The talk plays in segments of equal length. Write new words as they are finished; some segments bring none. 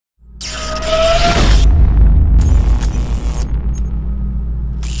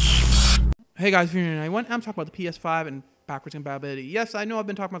Hey guys, if you're new, I'm talking about the PS5 and backwards compatibility. Yes, I know I've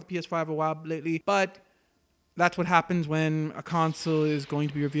been talking about the PS5 a while lately, but that's what happens when a console is going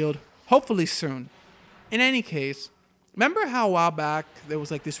to be revealed, hopefully soon. In any case, remember how a while back there was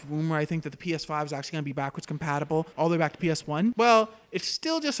like this rumor, I think, that the PS5 is actually going to be backwards compatible all the way back to PS1? Well, it's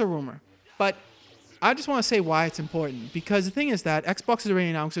still just a rumor, but I just want to say why it's important. Because the thing is that Xbox has already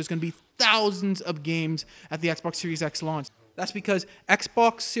announced there's going to be thousands of games at the Xbox Series X launch. That's because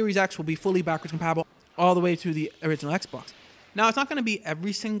Xbox Series X will be fully backwards compatible all the way to the original Xbox. Now, it's not going to be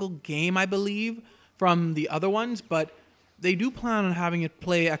every single game, I believe, from the other ones, but they do plan on having it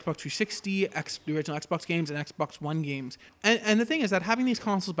play Xbox 360, the original Xbox games, and Xbox One games. And the thing is that having these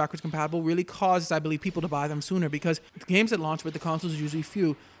consoles backwards compatible really causes, I believe, people to buy them sooner because the games that launch with the consoles are usually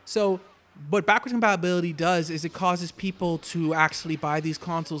few. So what backwards compatibility does is it causes people to actually buy these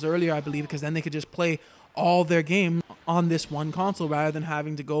consoles earlier, I believe, because then they could just play all their games on this one console rather than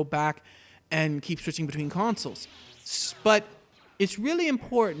having to go back and keep switching between consoles. But it's really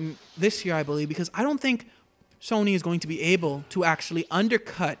important this year, I believe, because I don't think Sony is going to be able to actually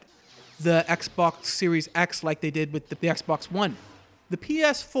undercut the Xbox Series X like they did with the Xbox One. The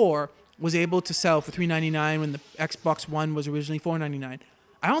PS4 was able to sell for $399 when the Xbox One was originally $499.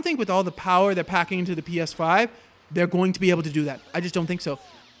 I don't think with all the power they're packing into the PS5, they're going to be able to do that. I just don't think so.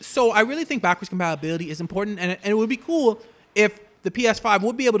 So I really think backwards compatibility is important, and it would be cool if the PS5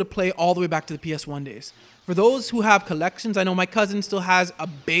 would be able to play all the way back to the PS1 days. For those who have collections, I know my cousin still has a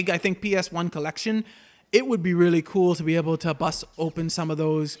big, I think, PS1 collection. It would be really cool to be able to bust open some of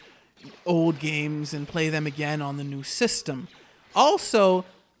those old games and play them again on the new system. Also,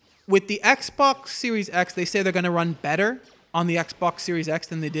 with the Xbox Series X, they say they're going to run better on the Xbox Series X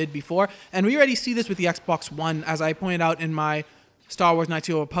than they did before. And we already see this with the Xbox One, as I pointed out in my Star Wars Knights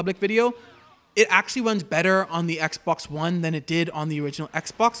of the Old Republic video. It actually runs better on the Xbox One than it did on the original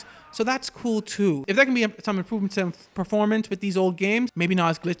Xbox. So that's cool too. If there can be some improvements in performance with these old games, maybe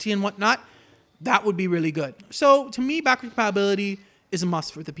not as glitchy and whatnot, that would be really good. So to me, backwards compatibility is a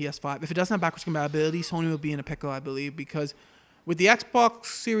must for the PS5. If it doesn't have backwards compatibility, Sony will be in a pickle, I believe, because with the Xbox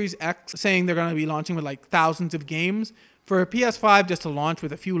Series X saying they're going to be launching with like thousands of games, for a PS5 just to launch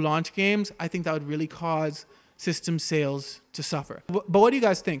with a few launch games, I think that would really cause system sales to suffer. But what do you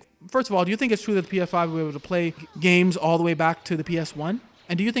guys think? First of all, do you think it's true that the PS5 will be able to play games all the way back to the PS1?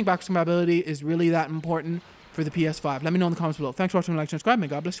 And do you think backwards compatibility is really that important for the PS5? Let me know in the comments below. Thanks for watching, like, subscribe, and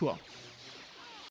God bless you all.